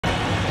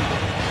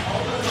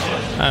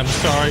I'm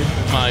sorry,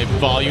 my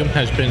volume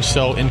has been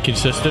so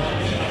inconsistent. I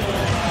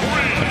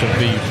have to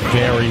be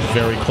very,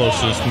 very close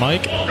to this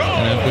mic.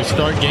 And as we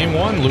start game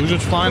one,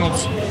 losers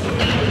finals.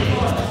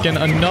 Again,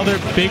 another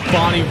Big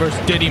Bonnie versus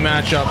Diddy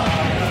matchup.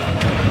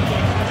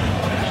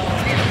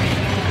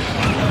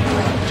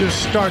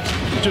 Just starts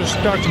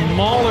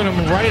mauling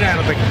him right out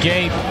of the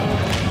gate.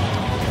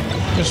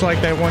 Just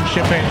like that one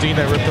chimpanzee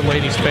that ripped the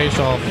lady's face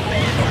off.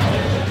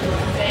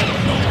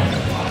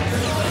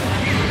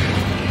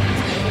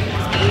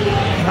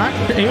 Not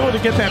able to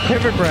get that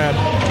pivot grab.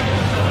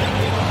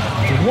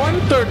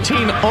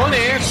 113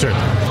 unanswered.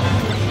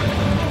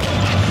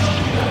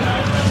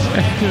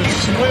 And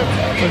Swift,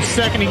 the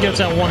second he gets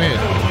that one hit.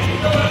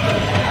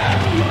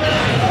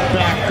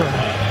 Back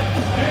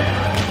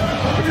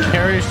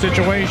precarious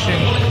situation.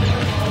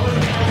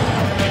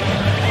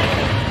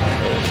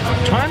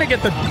 Trying to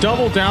get the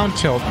double down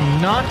tilt,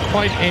 not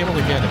quite able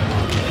to get it.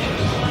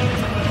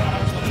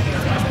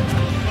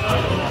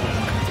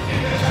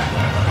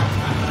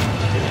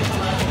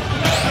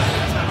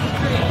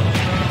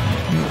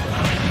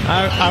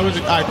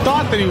 I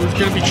thought that he was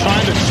going to be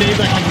trying to save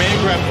that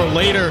command grab for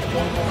later,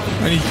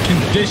 and he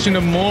conditioned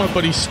him more,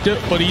 but he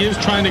is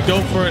trying to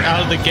go for it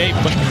out of the gate,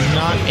 but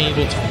not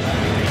able to.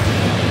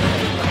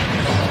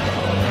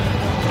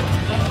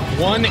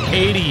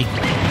 180,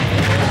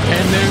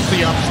 and there's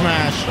the up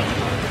smash.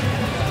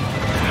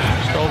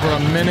 Just over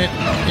a minute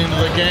into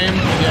the game,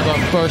 we have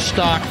our first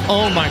stock.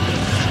 Oh my!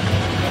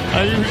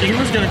 He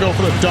was going to go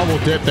for the double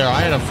dip there.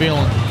 I had a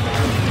feeling.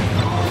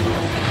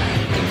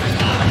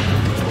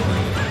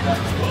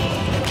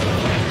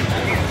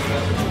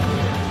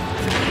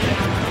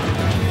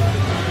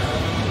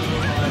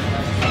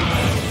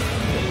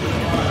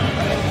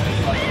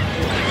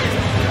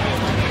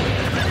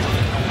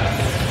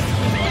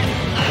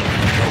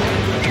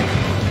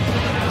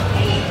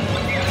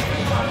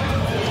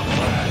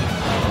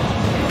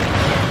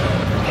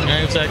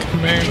 That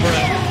command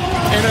grab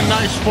and a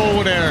nice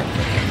forward air.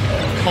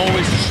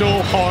 Always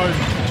so hard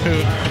to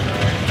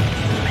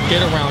get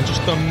around,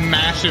 just the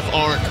massive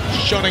arc,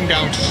 shutting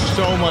down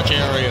so much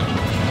area.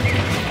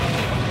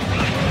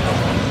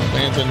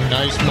 Lands a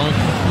nice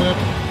monkey flip.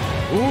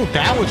 Ooh,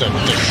 that was a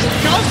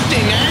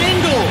disgusting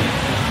angle.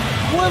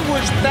 What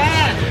was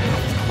that?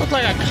 Looked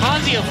like a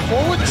Kazuya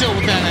forward tilt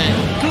with that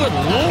angle. Good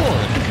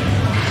lord.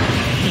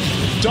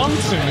 Just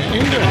dumps him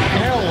into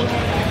hell.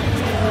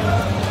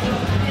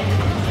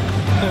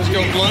 Let's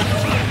go, Blood.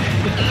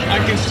 I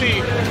can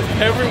see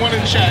everyone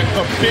in chat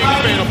a big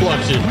fan of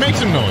Bluxious. Make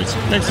some noise.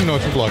 Make some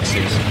noise for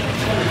Bluxious.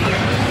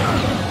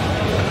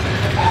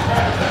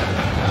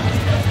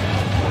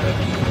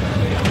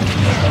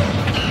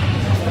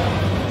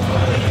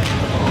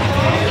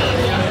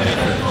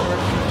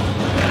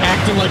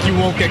 Acting like you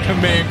won't get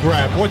command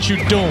grab. What you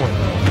doing?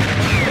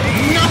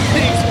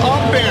 Nothing's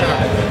up there.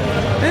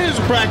 It is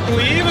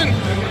practically even.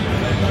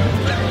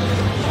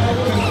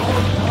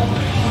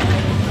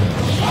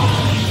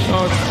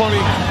 Oh, it's funny.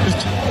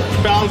 Just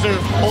Bowser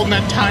holding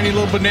that tiny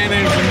little banana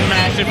in his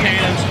massive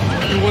hands.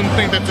 You wouldn't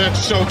think that that's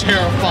so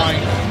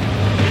terrifying.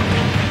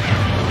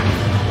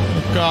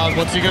 Oh God,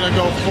 what's he gonna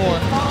go for?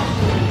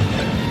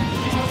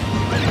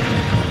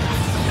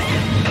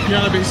 You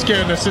gotta be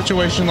scared in a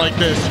situation like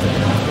this.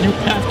 You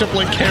have to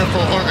play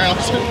careful, or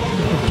else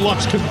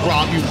Blux could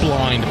rob you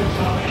blind.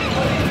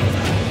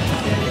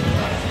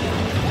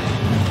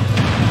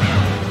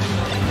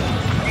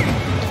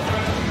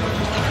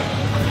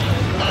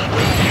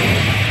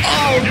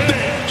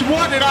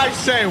 What did I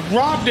say?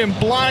 Robbed him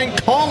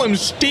blind, call him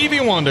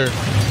Stevie Wonder.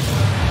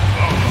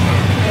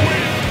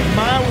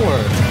 My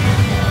word.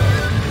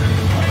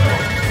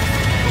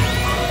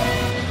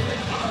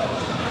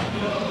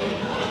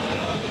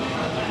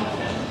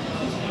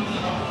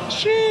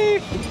 Gee.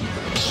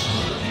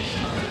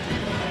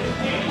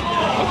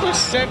 What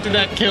percent did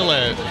that kill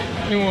at?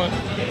 You want?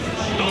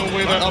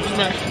 Where that up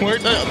smash? Where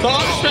the up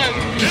smash?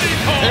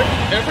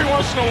 Every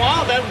once in a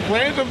while, that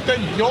random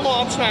YOLO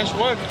up smash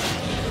worked.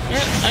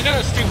 I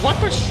gotta see, what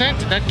percent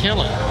did that kill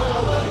him?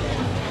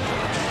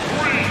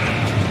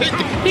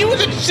 He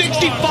was at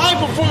 65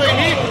 before they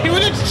hit. He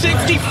was at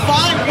 65.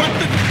 What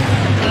the?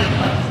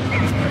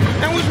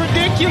 That was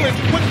ridiculous.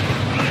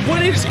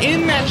 What is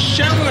in that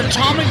shell? An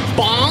atomic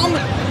bomb?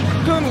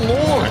 Good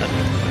lord.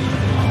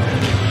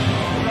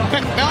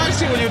 Now I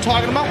see what you're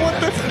talking about. What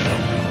the?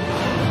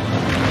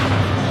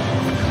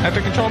 I have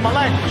to control my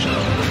language.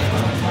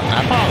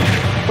 I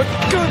apologize. But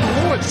good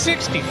lord,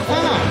 65.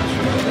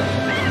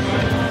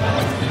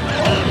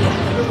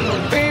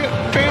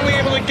 Barely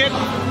able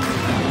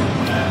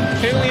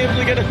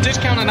to get a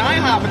discount on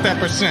IHOP at that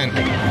percent.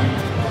 And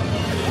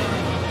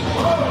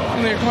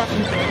they're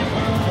talking.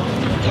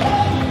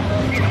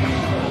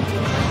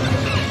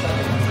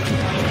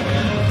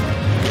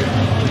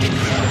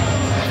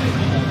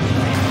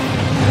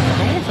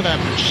 Going for that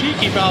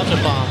cheeky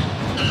Bowser bomb.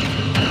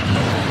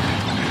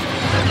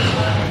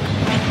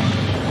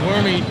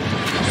 Wormy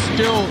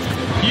still,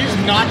 he's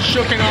not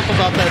shooken up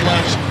about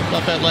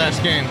that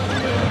last game.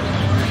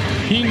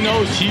 He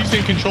knows he's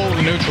in control of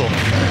the neutral.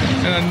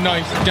 And a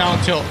nice down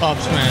tilt up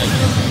smash.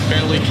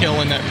 Barely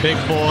killing that big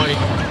boy.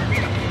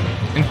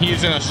 And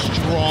he's in a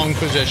strong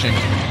position.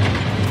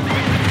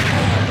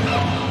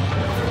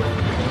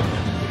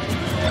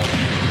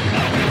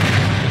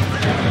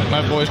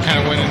 My boys kind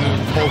of went into the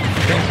whole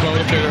defense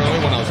mode a bit early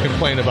when I was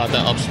complaining about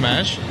that up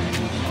smash.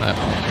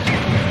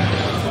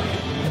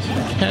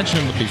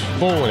 Catching him with these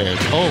forward airs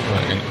over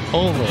and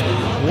over.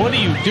 What do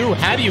you do?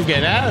 How do you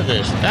get out of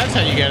this? That's how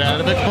you get out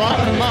of it.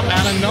 Crossing him up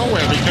out of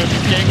nowhere because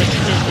this game is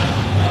stupid.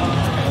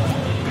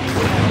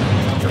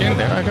 Again,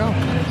 there I go.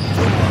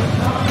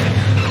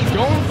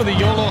 Going for the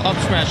YOLO up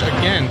smash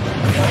again.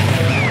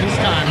 This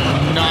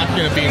time, not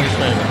going to be in his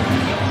favor.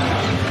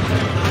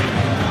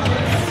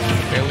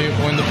 Barely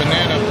avoiding the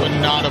banana, but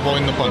not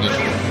avoiding the punish.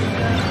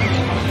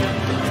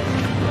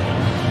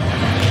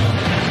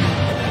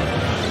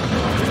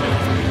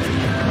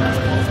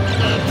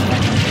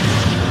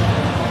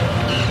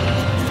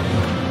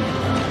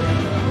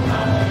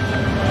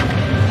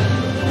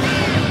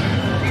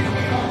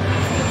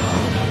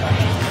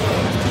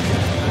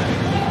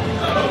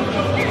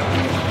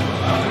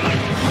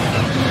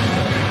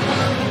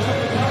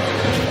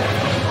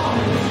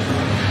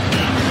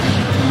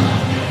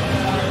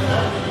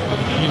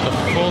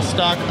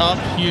 Stock up.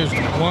 He is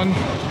one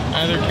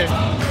either kick,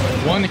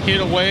 one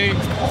hit away.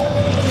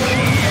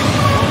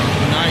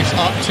 Nice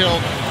up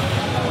tilt.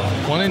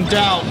 One in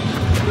doubt.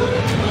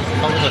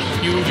 Covers a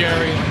huge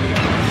area.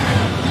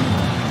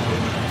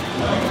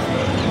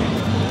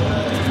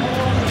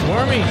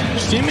 Wormy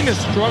seeming to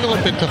struggle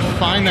a bit to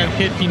find that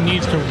hit he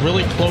needs to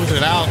really close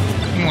it out.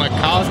 Like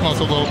Cosmos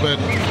a little bit.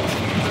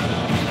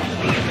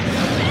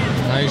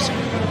 Nice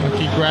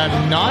monkey grab.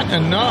 Not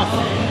enough.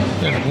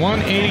 At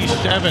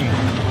 187.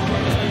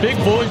 Big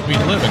boys be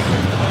living.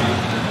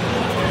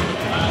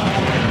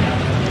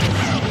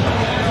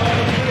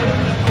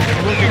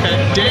 Look at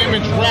that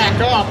damage rack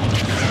up.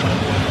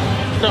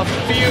 The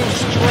few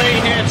stray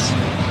hits.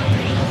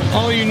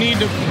 All you need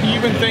to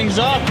even things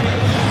up.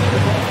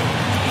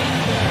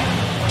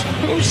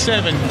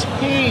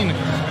 217.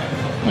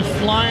 He's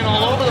flying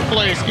all over the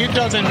place. It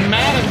doesn't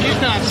matter. He's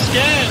not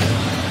scared.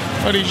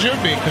 But he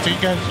should be, because he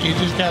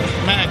just got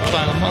smacked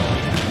by the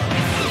monkey.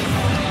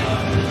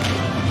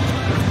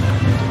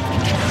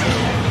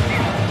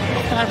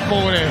 That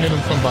forward air hit him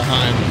from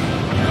behind.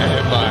 That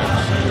hit virus.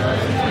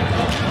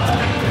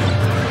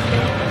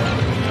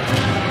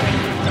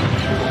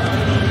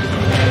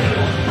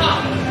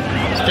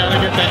 He's got to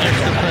get that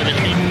extra credit.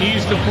 He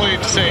needs to play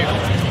it safe.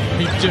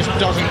 He just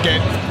doesn't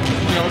get,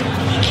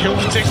 killed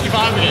at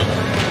 65 again.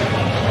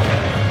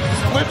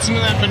 Flips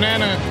into that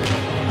banana.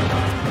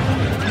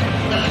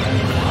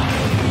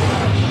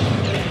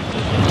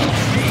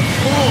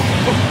 Oh,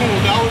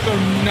 that was a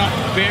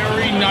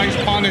very nice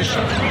punish.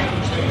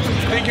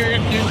 You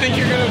think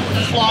you're gonna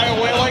fly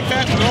away like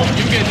that? Nope,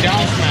 you get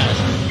down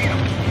smashed.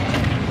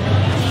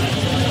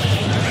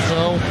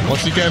 So,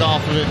 what's he get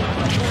off of it?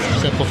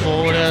 Simple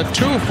forward air,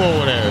 2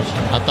 forward airs.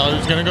 I thought he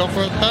was gonna go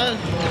for a third.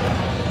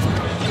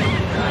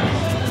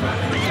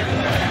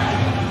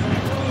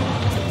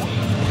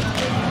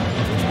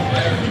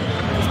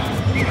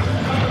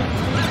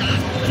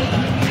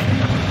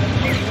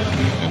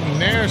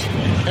 And there's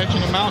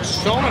catching him out.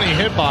 So many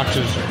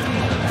hitboxes.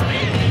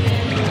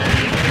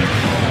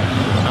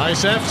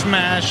 Nice F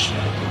smash.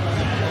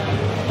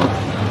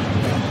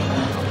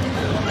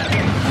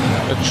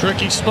 A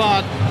tricky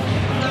spot.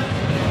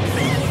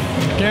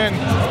 Again.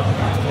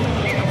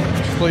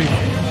 Please.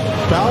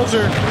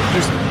 Bowser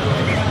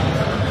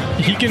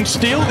he can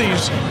steal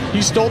these.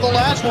 He stole the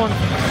last one.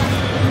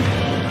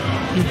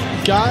 You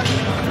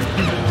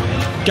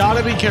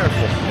gotta be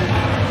careful.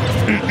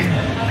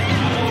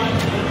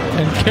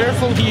 And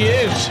careful he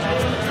is.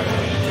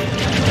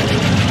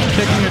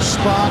 Picking his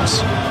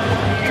spots.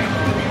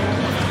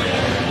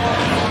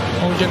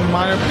 Only getting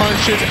minor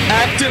punches,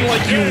 acting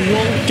like you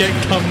won't get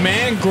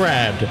command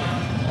grabbed.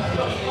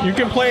 You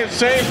can play it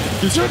safe.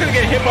 You're still gonna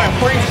get hit by a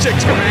frame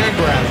 6 command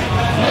grab.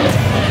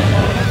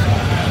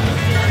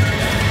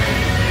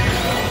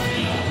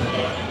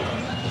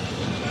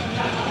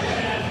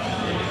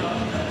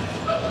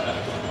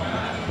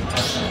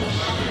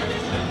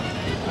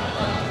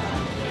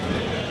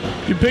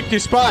 You picked your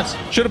spots.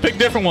 Should have picked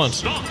different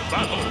ones.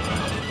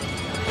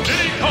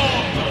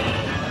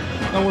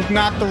 That was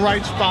not the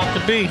right spot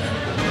to be.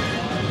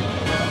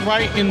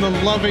 Right in the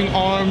loving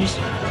arms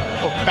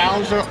of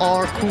Bowser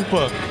R.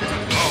 Koopa.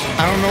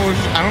 I don't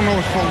know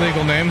his full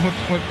legal name.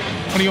 What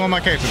do you want my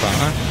case about,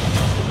 huh?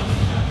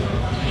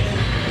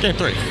 Game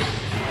 3.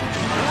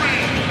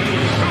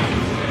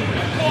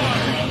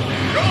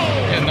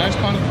 Yeah, nice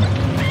pun.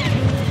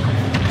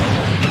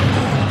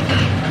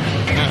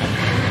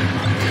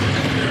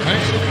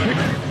 Nice.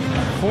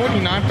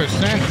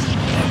 49%.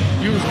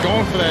 He was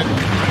going for that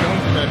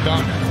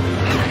dunk.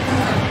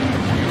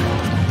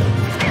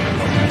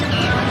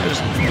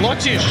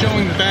 Bluxious is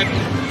showing that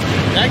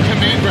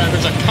command grab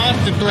is a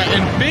constant threat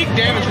and big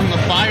damage from the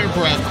fire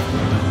breath.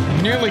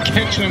 Nearly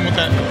catching him with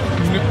that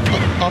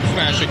up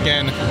smash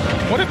again.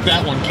 What if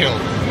that one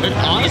killed?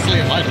 Honestly,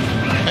 it might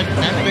have.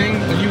 That thing,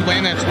 when you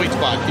land that sweet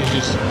spot,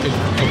 is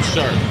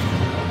absurd.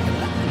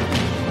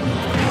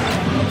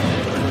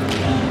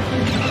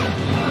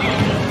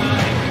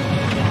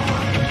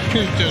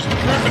 He's just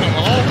tripping him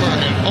over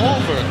and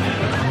over.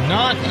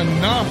 Not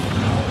enough.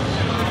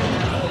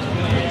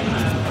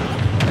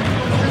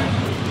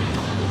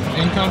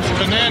 In comes the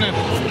banana.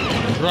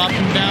 Drop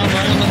him down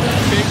right on the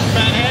big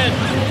fat head.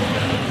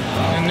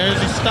 And there's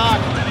his stock.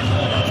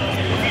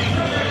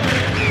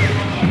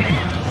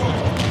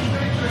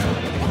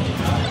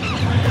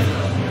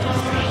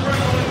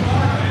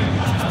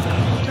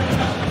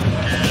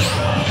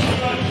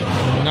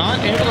 Not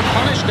able to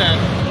punish that.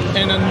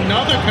 And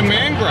another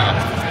command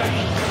grab.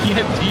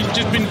 He's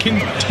just been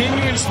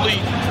continuously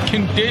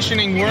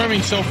conditioning Wormy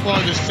so far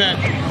this set.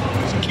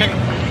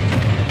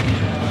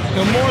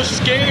 The more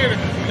scared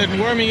that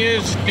Wormy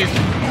is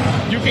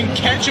you can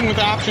catch him with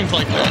options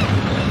like that.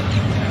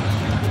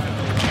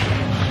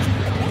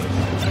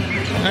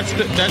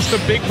 That's the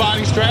big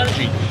body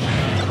strategy.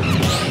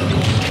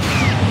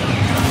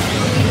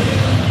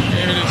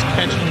 There it is,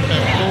 catching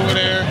that forward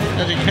air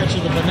as he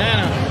catches the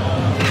banana.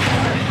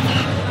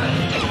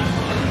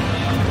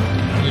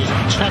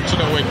 Chucks it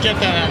away. Get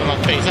that out of my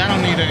face. I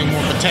don't need any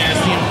more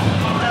potassium.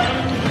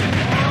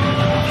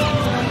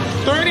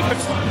 30%.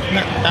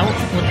 That was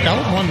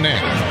one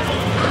there.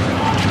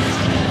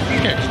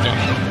 Catch that.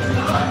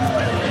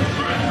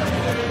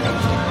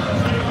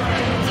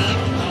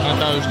 I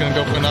thought he was going to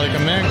go for another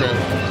command grab.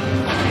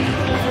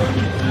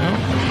 No,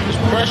 just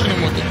pressuring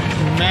him with the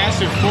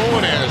massive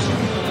forward airs.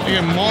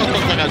 Making Mark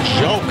look like a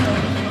joke.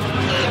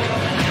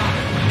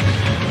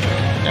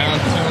 Down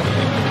to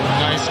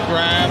nice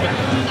grab.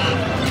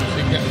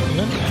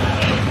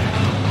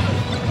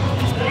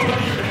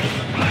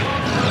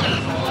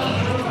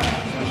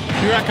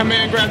 You got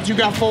command grabs, you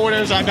got forward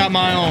airs, I got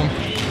my own.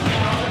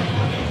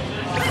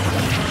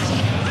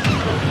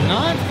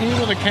 Not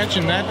able to catch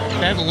him.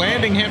 That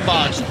landing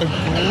hitbox,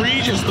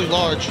 egregiously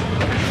large.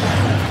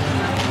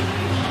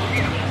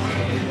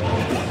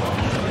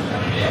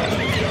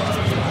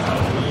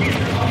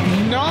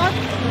 Not.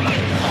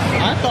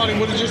 I thought he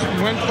would have just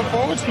went for the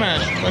forward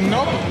smash, but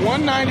nope.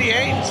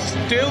 198,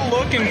 still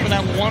looking for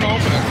that one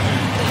opener.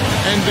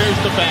 And there's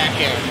the back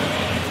air.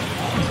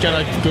 He's got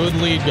a good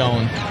lead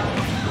going.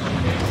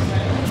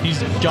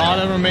 He's got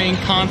to remain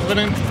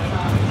confident.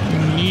 He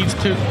needs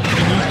to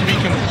be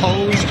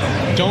composed.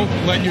 Don't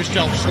let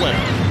yourself slip.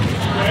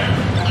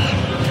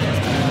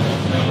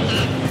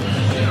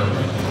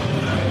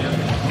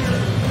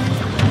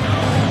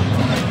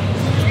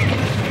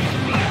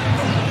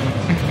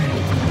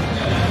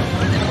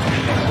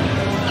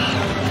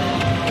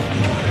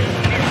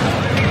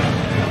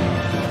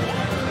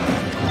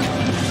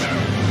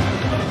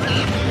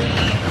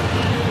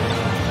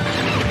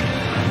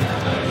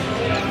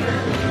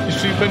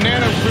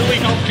 Banana really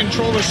helped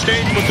control the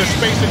stage, but the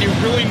space that you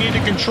really need to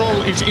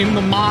control is in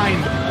the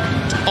mind.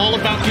 It's all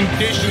about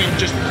conditioning,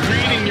 just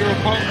reading your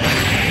opponent.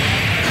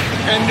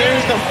 And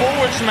there's the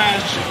forward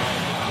smash.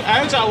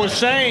 As I was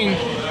saying,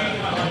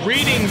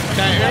 reading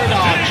that air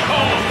dodge.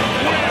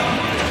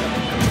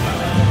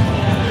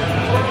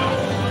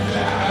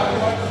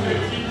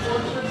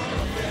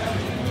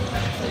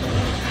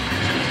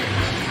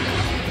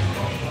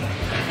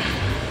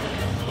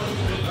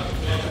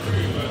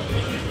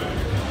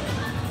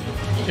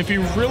 If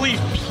you really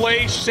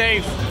play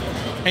safe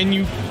and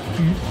you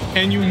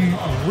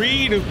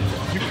read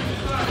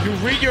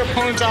your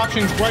opponent's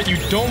options right, you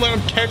don't let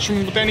him catch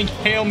him with any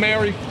Hail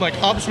Mary like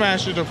up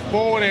smashes or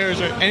forward airs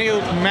or any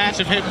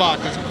massive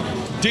hitboxes.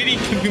 Diddy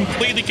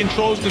completely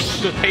controls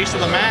the pace of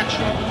the match,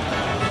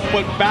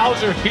 but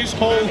Bowser, his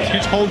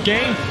whole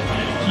game,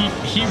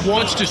 he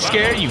wants to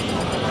scare you.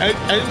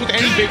 As with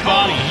any big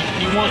body,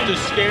 he wants to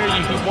scare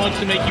you. He wants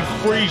to make you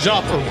freeze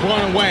up or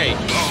run away,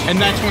 and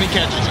that's when he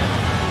catches you.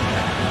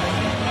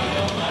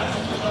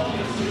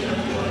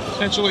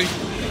 Essentially,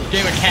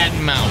 game of cat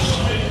and mouse.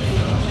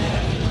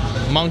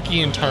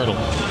 Monkey and turtle.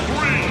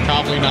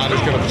 Probably not as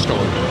good of a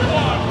story.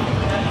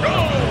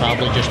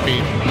 Probably just be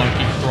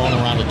monkey throwing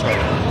around a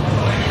turtle.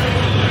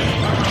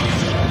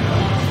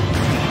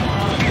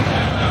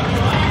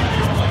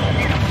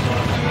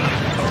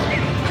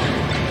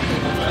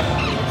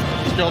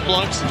 Let's go,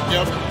 Blux.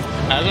 Yep.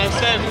 As I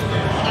said,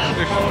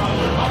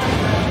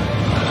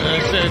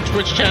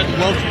 Twitch chat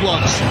loves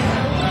Blux.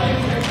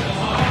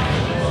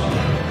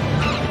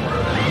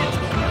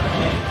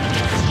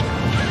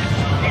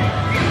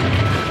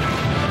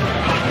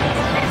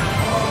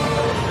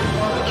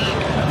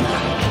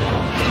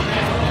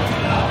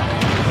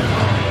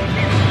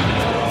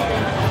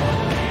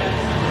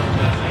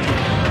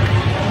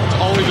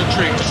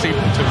 To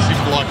see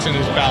Blux and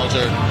his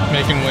Bowser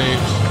making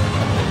waves,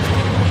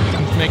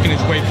 making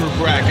his way through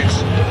brackets.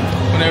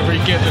 Whenever he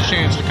gets a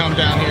chance to come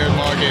down here in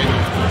Margate,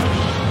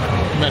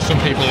 mess some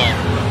people up.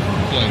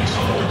 Flynn's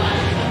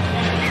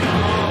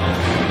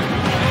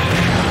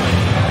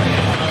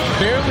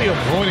barely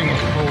avoiding the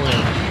forward.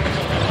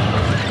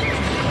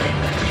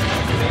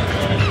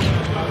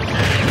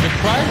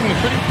 Surprisingly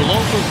pretty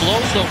blow for blow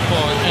so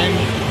far, and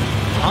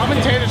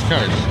Commentator's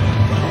curse.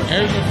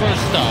 Here's the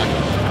first stock.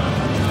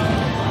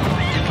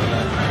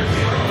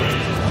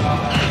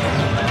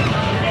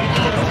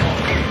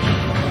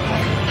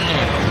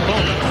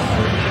 Boom.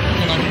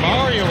 Like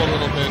Mario a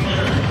little bit.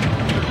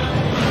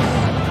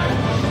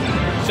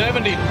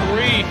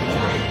 73.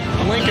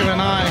 Blink of an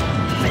eye.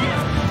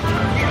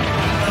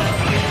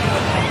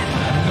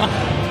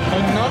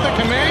 Another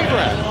command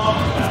grab.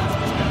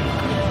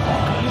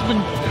 He's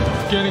been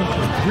getting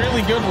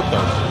really good with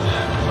those.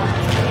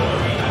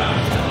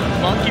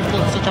 Monkey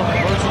flip's such a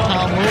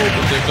versatile move,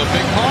 but there's a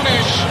big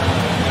punish.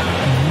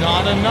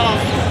 Not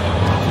enough.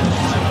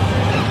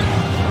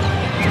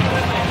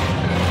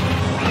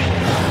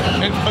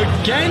 And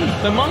again,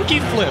 the monkey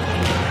flip.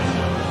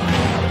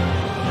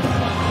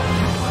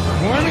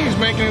 Wormy's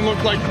making it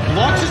look like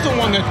Bluxious is the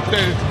one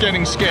that's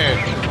getting scared.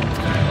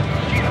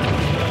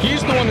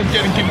 He's the one that's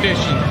getting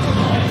conditioned.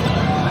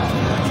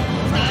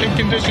 In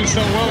conditioned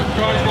so well,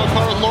 guys will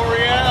call it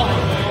L'Oreal.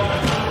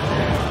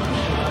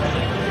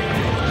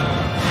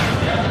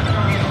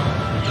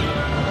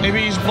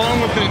 Maybe he's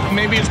born with it.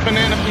 Maybe it's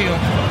banana peel.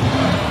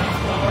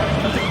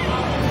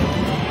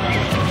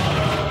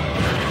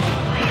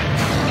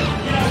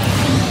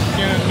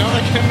 Get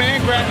another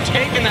command grab,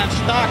 taking that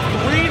stock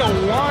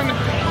 3-1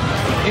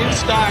 in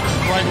stocks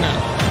right now.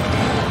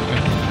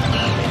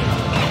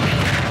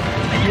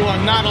 You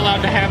are not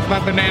allowed to have my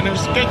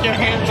bananas. Get your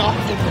hands off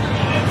of them.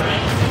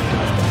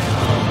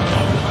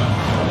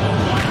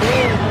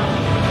 Ooh.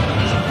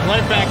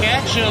 Right back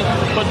at you,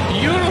 but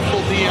beautiful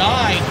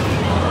DI.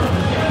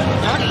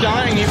 Not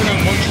dying even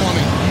at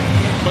 120.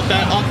 But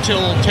that up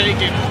tilt will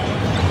take it.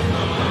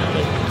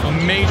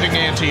 Amazing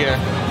anti-air.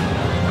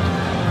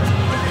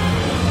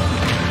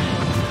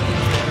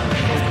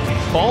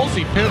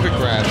 Ballsy pivot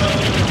grab.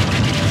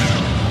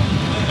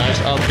 Nice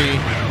up B.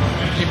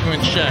 Keep him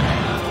in check.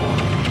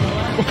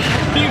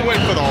 He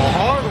went for the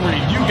hard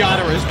read. You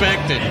gotta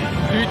respect it.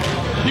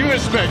 You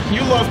respect.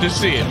 You love to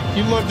see it.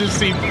 You love to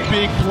see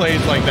big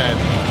plays like that.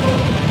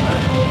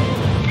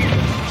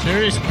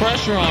 Serious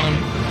pressure on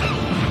him.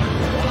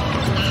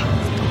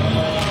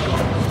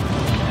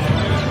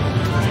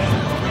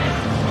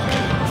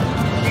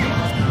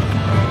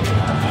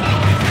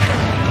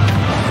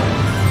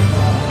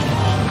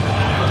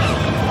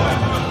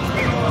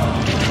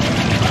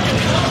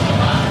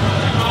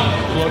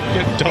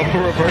 Get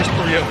double reverse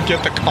 3-up,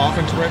 get the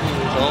coffins ready and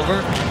it's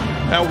over.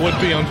 That would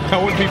be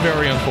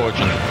very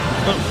unfortunate.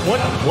 But what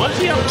was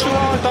he up 2-0?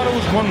 I thought it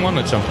was 1-1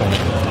 at some point.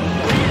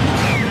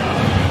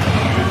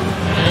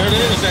 There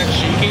it is, that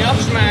cheeky up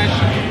smash.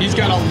 He's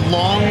got a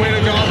long way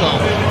to go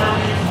though.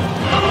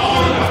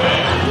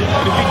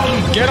 If he can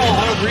get a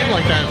hard read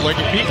like that, like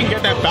if he can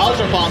get that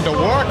Bowser bomb to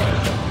work,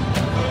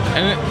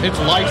 and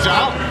it's lights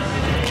out.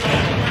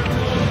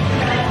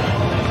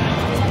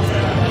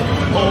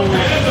 Oh,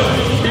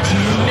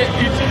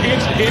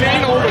 it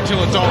ain't over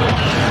till it's over.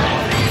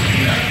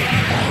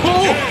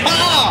 Oh,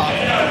 ha!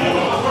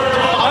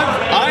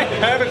 I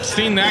haven't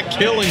seen that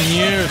kill in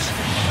years.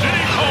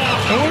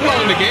 And we're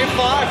going to game 5.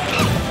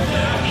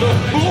 The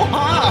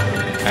hoo-ha!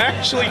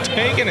 Actually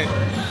taking it.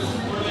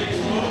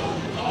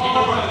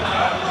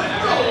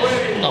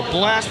 A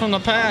blast from the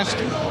past.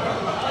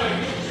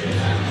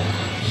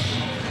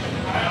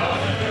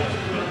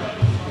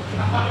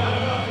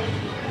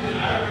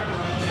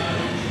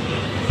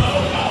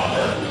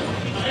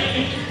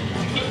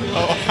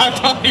 Oh, I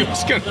thought he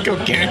was going to go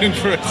Ganon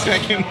for a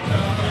second.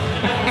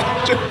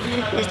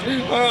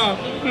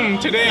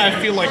 Today I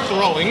feel like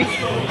throwing.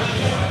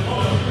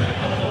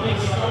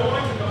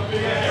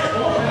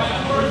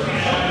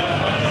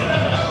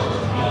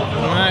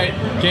 Alright,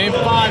 game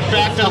 5,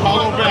 back to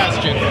Hollow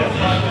Bastion.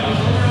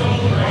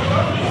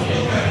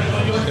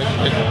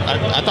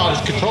 I thought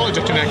his controller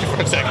disconnected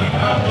for a second.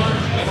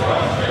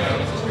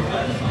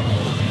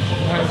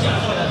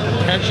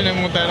 Catching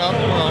him with that up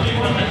throw.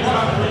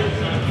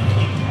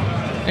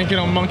 Ain't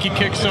gonna monkey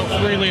kick so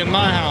freely in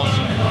my house.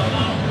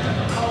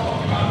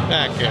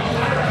 Back in.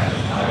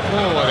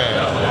 Forward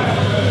air.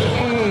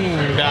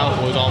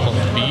 That was almost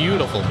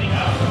beautiful.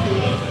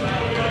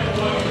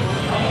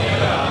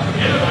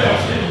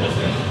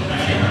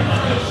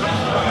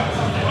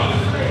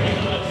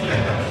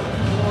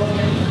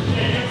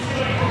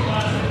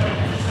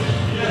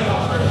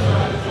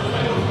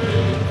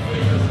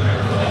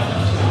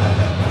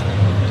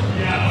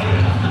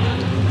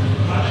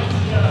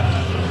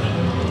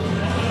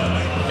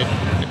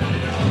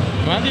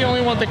 Am I the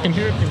only one that can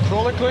hear a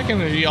controller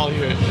clicking, or do y'all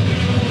hear it?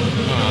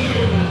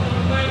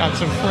 Got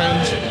some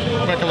friends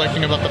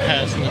recollecting about the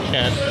past in the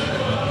chat.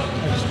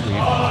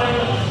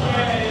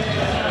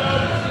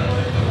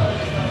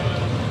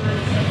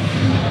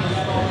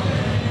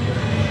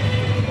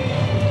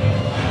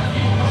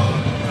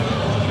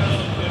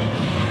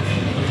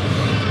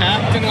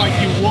 Acting like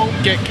you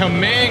won't get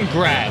command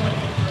grab.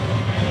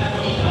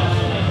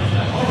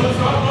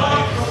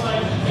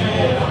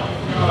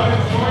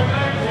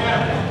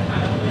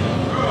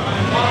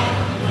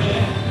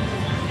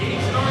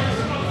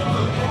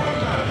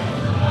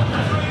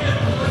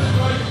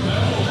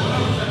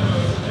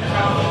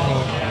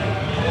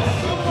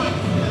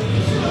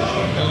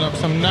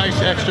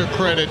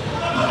 credit.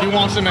 He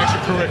wants some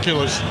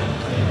extracurriculars.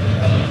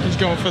 He's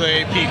going for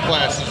the AP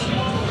classes.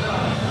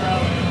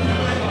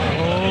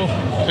 Oh,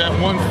 he's at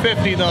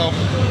 150 though.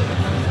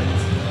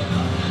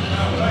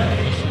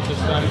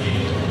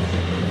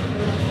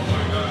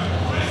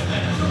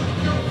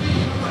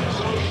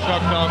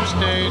 Shucked off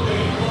stage.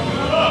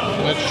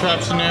 Let's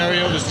trap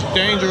scenario. This is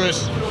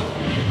dangerous.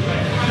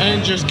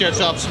 And just gets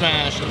up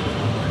smashed.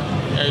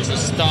 There's the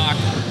stock.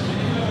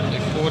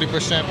 Like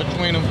 40%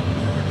 between them.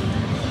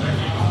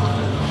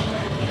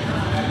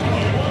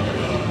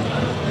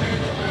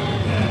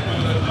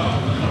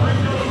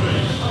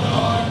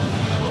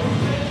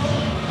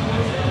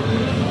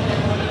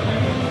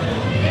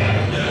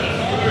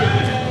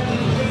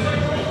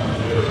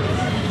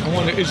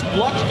 Is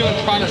Blux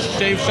gonna try to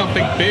save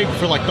something big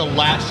for like the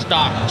last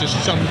stock?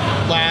 Just some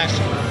last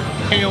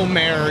Hail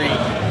Mary,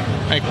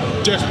 like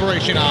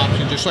desperation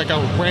option, just like a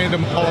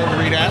random hard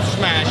read F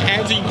smash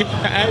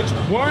as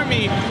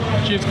Wormy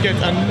just gets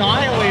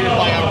annihilated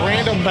by a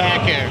random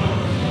back air.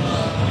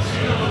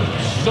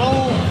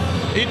 So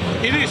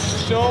it is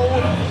so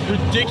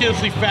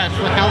ridiculously fast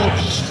for how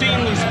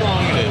obscenely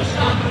strong it is.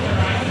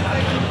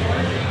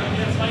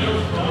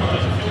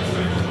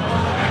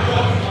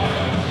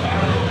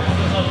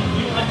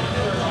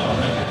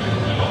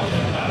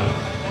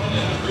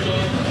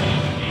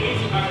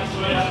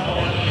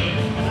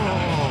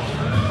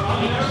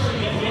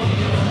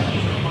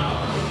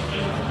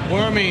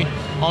 Wormy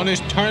on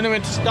his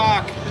tournament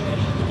stock.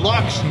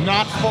 Blux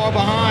not far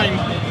behind.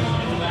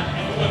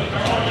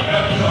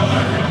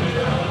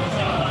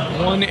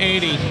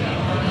 180.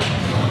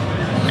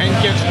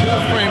 And gets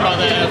full frame by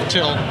the F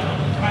tilt.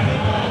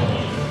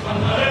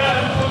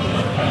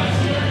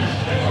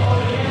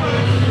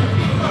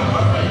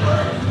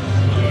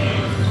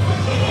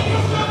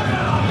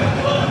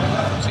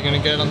 Is he gonna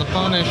get on the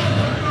punish?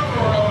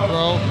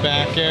 Throw,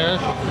 back air.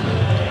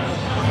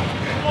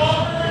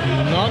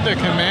 Another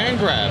command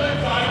grab.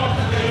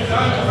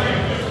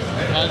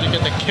 Tries to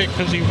get the kick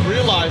because he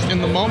realized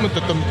in the moment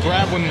that the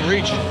grab wouldn't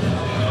reach.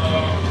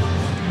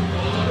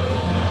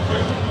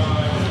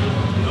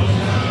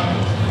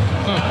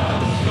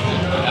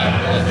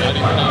 How do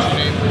you pronounce your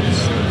name?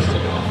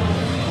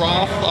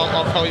 Rolf.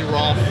 I'll call you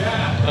Rolf.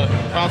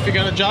 Rolf, you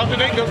got a job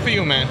today? Good for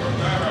you, man.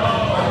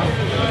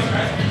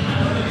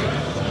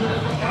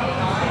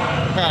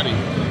 Proud of you.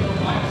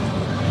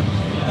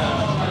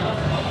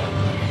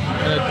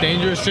 In a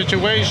dangerous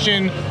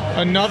situation.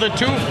 Another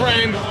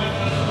 2-frame.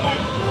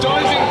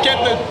 Doesn't get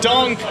the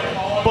dunk,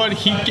 but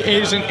he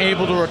isn't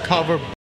able to recover.